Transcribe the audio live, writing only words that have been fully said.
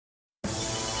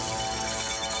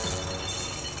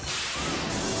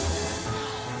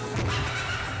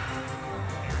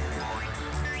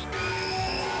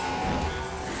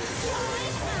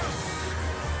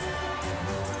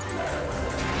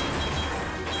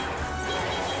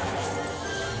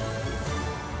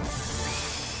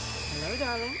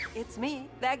darling. It's me,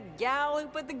 that gal who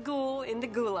put the ghoul in the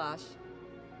goulash.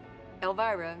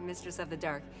 Elvira, Mistress of the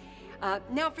Dark.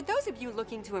 Now, for those of you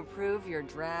looking to improve your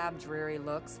drab, dreary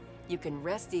looks, you can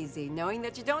rest easy knowing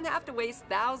that you don't have to waste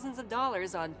thousands of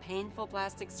dollars on painful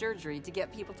plastic surgery to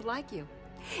get people to like you.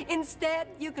 Instead,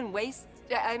 you can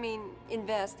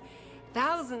invest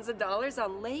thousands of dollars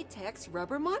on latex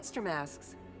rubber monster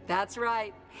masks. That's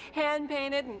right,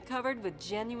 hand-painted and covered with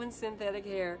genuine synthetic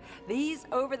hair. These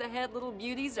over-the-head little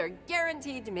beauties are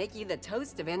guaranteed to make you the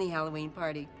toast of any Halloween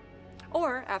party.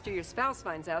 Or, after your spouse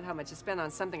finds out how much you spent on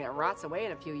something that rots away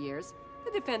in a few years,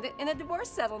 to defend it in a divorce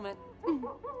settlement.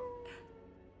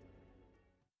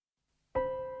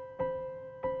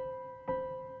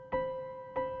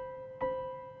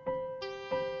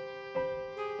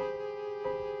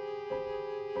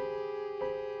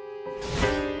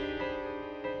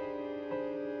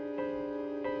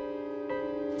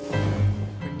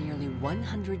 For nearly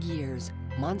 100 years,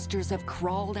 monsters have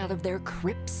crawled out of their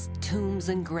crypts, tombs,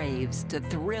 and graves to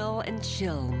thrill and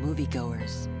chill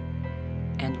moviegoers.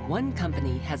 And one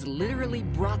company has literally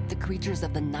brought the creatures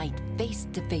of the night face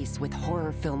to face with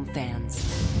horror film fans.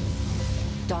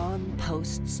 Dawn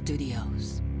Post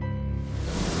Studios.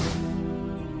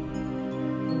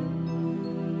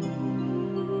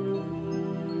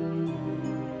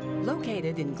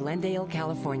 Located in Glendale,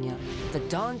 California, the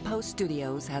Dawn Post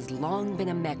Studios has long been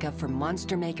a mecca for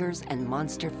monster makers and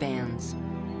monster fans.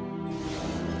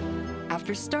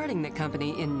 After starting the company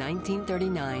in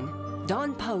 1939,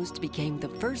 Dawn Post became the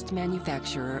first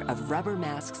manufacturer of rubber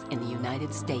masks in the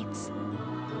United States.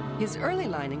 His early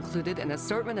line included an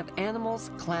assortment of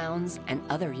animals, clowns, and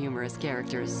other humorous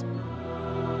characters.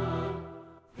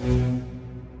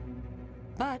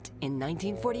 But in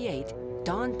 1948,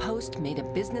 Dawn Post made a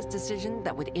business decision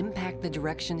that would impact the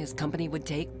direction his company would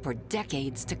take for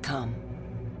decades to come.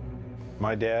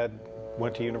 My dad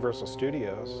went to Universal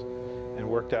Studios and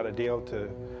worked out a deal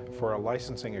for a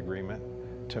licensing agreement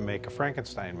to make a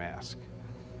Frankenstein mask.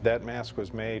 That mask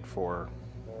was made for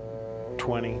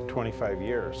 25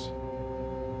 years.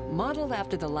 Modeled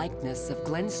after the likeness of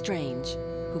Glenn Strange,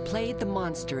 who played the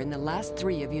monster in the last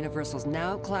 3 of Universal's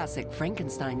now classic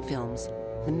Frankenstein films,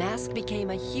 the mask became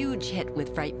a huge hit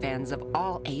with fright fans of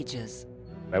all ages.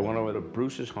 I went over to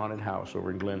Bruce's haunted house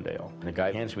over in Glendale, and the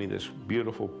guy hands me this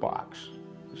beautiful box,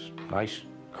 this nice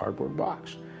cardboard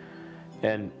box.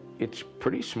 And it's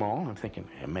pretty small. I'm thinking,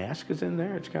 a mask is in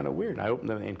there? It's kind of weird. And I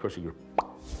opened it, and of course, you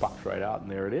pops right out,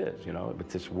 and there it is, you know. But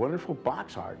this wonderful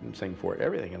box art and thing for it,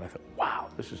 everything. And I thought, wow,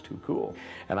 this is too cool.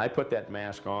 And I put that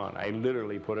mask on. I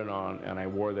literally put it on, and I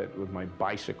wore that with my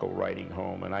bicycle riding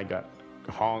home, and I got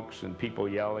honks and people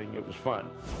yelling. It was fun.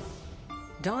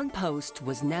 Dawn Post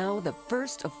was now the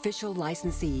first official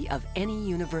licensee of any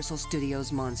Universal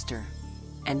Studios monster.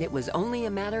 And it was only a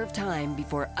matter of time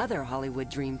before other Hollywood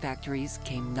dream factories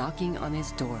came knocking on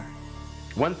his door.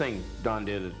 One thing Don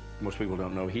did that most people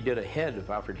don't know, he did a head of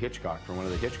Alfred Hitchcock for one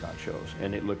of the Hitchcock shows,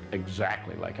 and it looked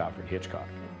exactly like Alfred Hitchcock.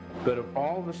 But of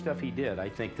all the stuff he did, I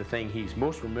think the thing he's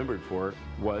most remembered for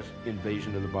was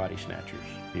Invasion of the Body Snatchers,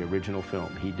 the original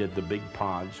film. He did the big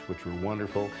pods, which were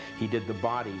wonderful. He did the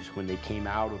bodies when they came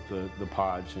out of the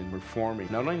pods and were forming.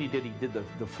 Not only did he did the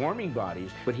forming bodies,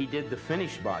 but he did the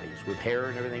finished bodies with hair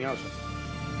and everything else.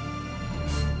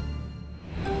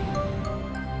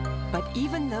 But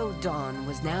even though Dawn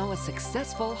was now a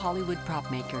successful Hollywood prop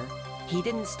maker, he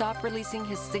didn't stop releasing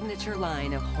his signature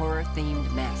line of horror-themed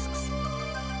masks.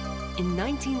 In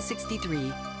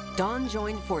 1963, Dawn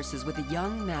joined forces with a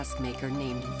young mask maker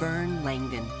named Vern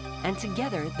Langdon, and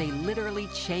together they literally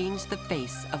changed the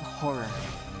face of horror.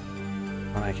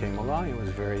 When I came along, it was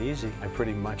very easy. I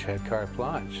pretty much had carte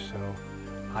blanche, so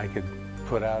I could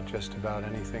put out just about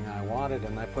anything I wanted,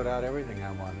 and I put out everything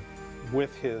I wanted.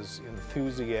 With his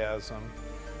enthusiasm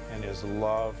and his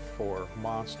love for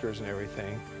monsters and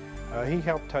everything, he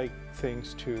helped take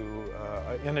things to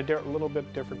in a little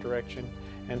bit different direction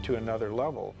and to another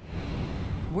level.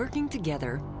 Working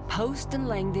together, Post and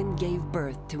Langdon gave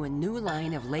birth to a new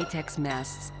line of latex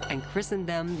masks and christened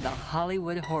them the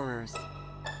Hollywood Horrors.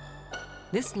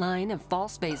 This line of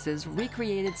false faces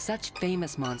recreated such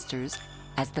famous monsters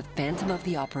as the Phantom of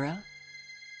the Opera,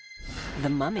 the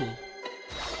Mummy,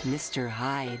 Mr.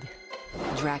 Hyde,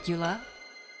 Dracula,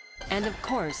 and of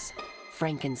course,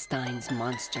 Frankenstein's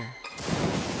monster.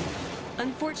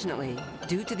 Unfortunately,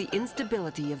 due to the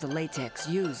instability of the latex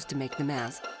used to make the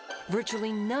mask,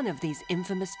 virtually none of these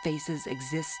infamous faces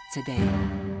exist today.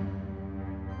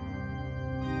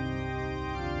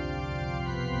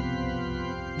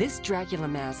 This Dracula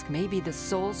mask may be the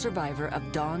sole survivor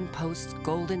of Dawn Post's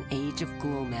golden age of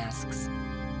ghoul masks.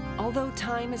 Although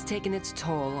time has taken its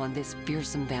toll on this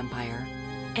fearsome vampire,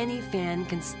 any fan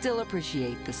can still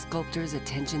appreciate the sculptor's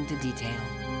attention to detail.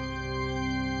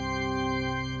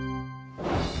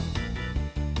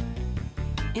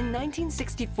 In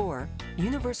 1964,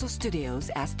 Universal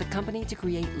Studios asked the company to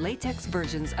create latex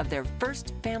versions of their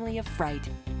first family of fright,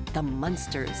 the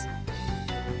Monsters.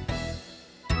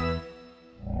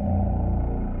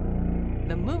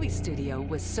 The movie studio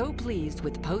was so pleased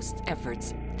with Post's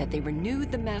efforts that they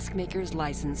renewed the mask maker's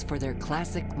license for their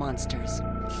classic monsters.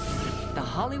 The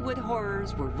Hollywood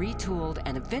horrors were retooled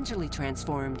and eventually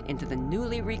transformed into the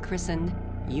newly rechristened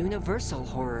Universal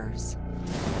Horrors.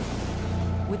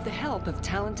 With the help of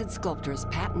talented sculptors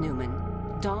Pat Newman,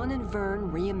 Don and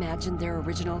Vern reimagined their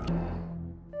original.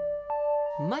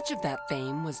 Much of that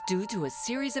fame was due to a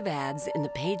series of ads in the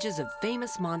pages of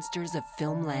Famous Monsters of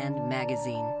Filmland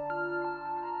magazine.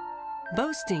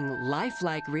 Boasting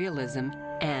lifelike realism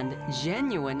and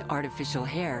genuine artificial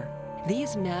hair,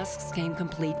 these masks came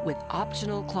complete with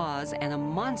optional claws and a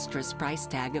monstrous price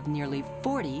tag of nearly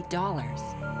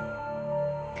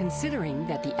 $40. Considering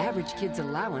that the average kid's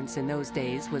allowance in those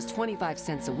days was 25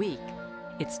 cents a week,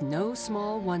 it's no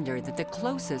small wonder that the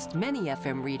closest many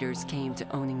FM readers came to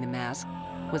owning the mask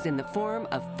was in the form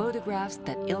of photographs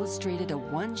that illustrated a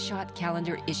one-shot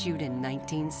calendar issued in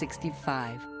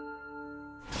 1965.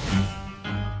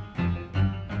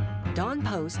 Don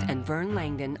Post and Vern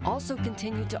Langdon also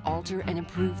continued to alter and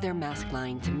improve their mask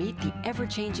line to meet the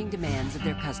ever-changing demands of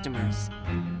their customers.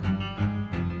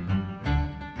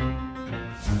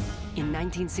 In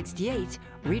 1968,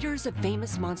 readers of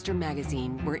Famous Monster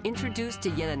magazine were introduced to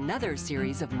yet another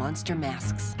series of monster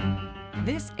masks.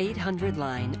 This 800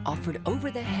 line offered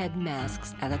over-the-head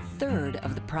masks at a third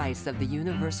of the price of the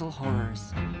Universal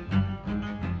Horrors.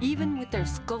 Even with their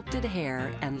sculpted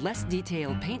hair and less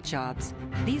detailed paint jobs,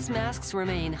 these masks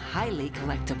remain highly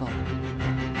collectible.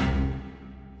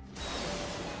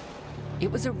 It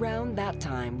was around that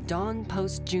time Don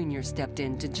Post Jr. stepped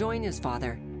in to join his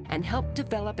father and helped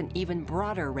develop an even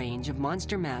broader range of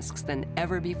monster masks than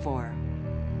ever before.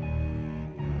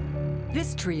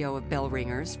 This trio of bell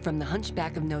ringers from The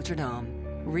Hunchback of Notre Dame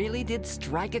really did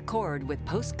strike a chord with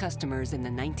Post customers in the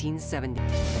 1970s.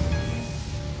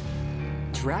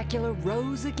 Dracula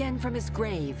rose again from his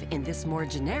grave in this more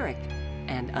generic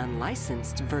and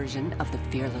unlicensed version of the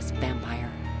fearless vampire.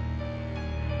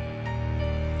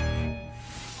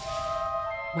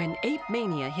 When Ape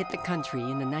Mania hit the country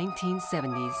in the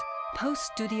 1970s, Post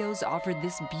Studios offered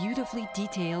this beautifully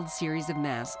detailed series of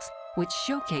masks which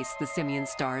showcased the simian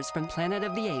stars from Planet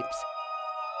of the Apes.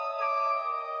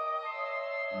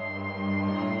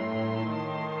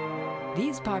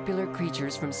 These popular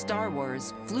creatures from Star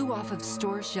Wars flew off of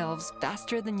store shelves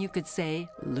faster than you could say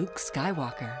Luke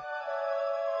Skywalker.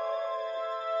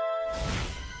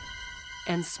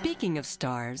 And speaking of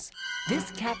stars, this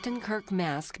Captain Kirk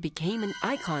mask became an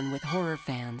icon with horror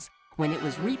fans when it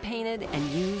was repainted and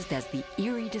used as the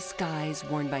eerie disguise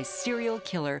worn by serial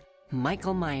killer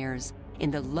Michael Myers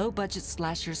in the low-budget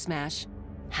slasher smash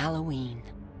Halloween.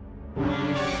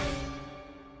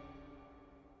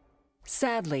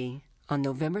 Sadly, on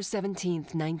November 17,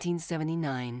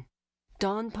 1979,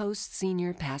 Don Post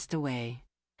Sr. passed away,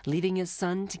 leaving his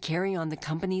son to carry on the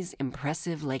company's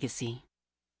impressive legacy.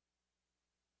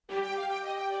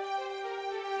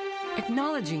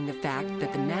 Acknowledging the fact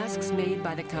that the masks made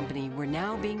by the company were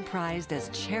now being prized as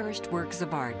cherished works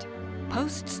of art,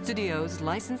 Post Studios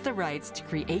licensed the rights to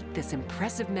create this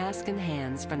impressive mask and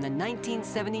hands from the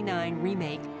 1979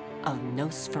 remake of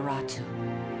Nosferatu.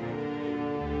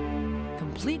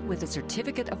 Complete with a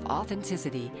certificate of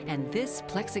authenticity and this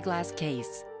plexiglass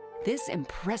case, this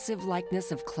impressive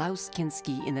likeness of Klaus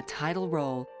Kinski in the title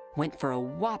role went for a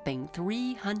whopping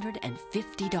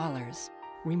 $350.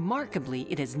 Remarkably,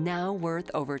 it is now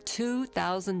worth over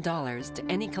 $2,000 to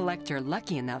any collector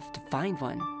lucky enough to find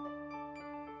one.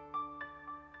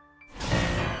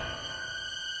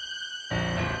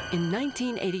 In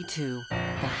 1982, the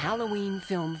Halloween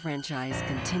film franchise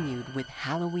continued with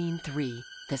Halloween 3,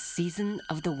 The Season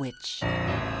of the Witch.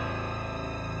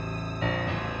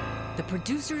 The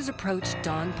producers approached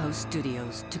Don Post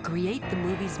Studios to create the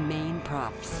movie's main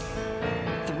props.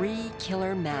 3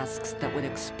 killer masks that would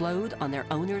explode on their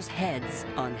owners' heads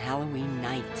on Halloween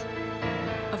night.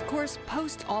 Of course,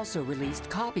 Post also released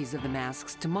copies of the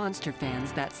masks to monster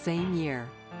fans that same year.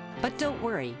 But don't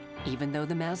worry, even though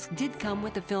the masks did come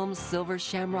with the film's silver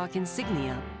shamrock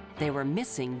insignia, they were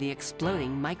missing the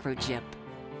exploding microchip.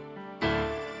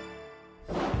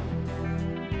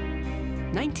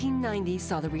 1990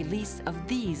 saw the release of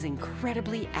these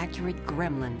incredibly accurate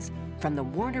gremlins from the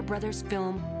Warner Brothers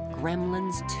film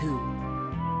Gremlins 2.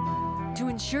 To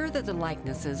ensure that the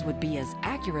likenesses would be as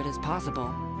accurate as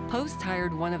possible, Post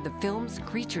hired one of the film's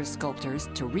creature sculptors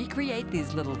to recreate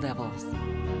these little devils.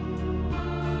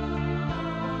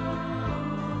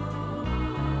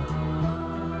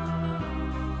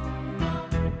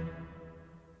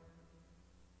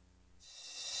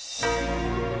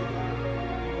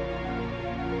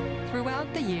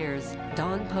 Throughout the years,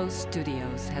 Dawn Post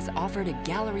Studios has offered a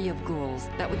gallery of ghouls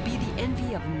that would be the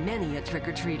envy of many a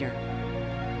trick-or-treater.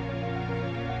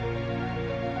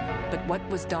 But what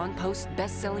was Dawn Post's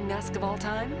best-selling mask of all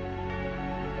time?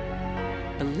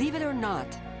 Believe it or not,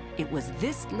 it was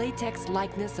this latex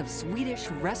likeness of Swedish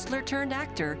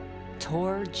wrestler-turned-actor,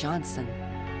 Tor Johnson.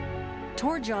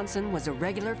 Tor Johnson was a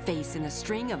regular face in a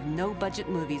string of no-budget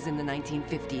movies in the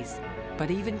 1950s. But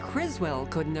even Criswell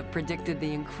couldn't have predicted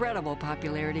the incredible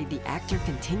popularity the actor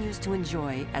continues to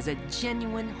enjoy as a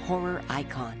genuine horror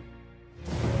icon.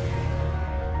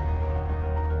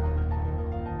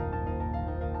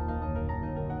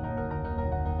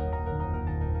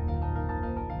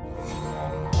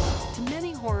 To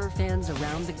many horror fans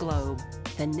around the globe,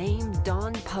 the name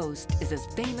Dawn Post is as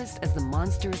famous as the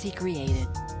monsters he created.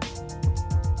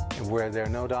 Where there are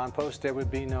no Dawn Posts, there would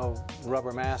be no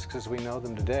rubber masks as we know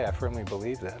them today. I firmly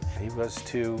believe that. He was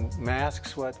to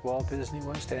masks what Walt Disney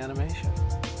was to animation.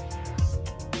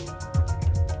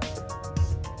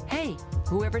 Hey,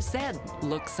 whoever said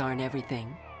looks aren't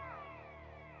everything?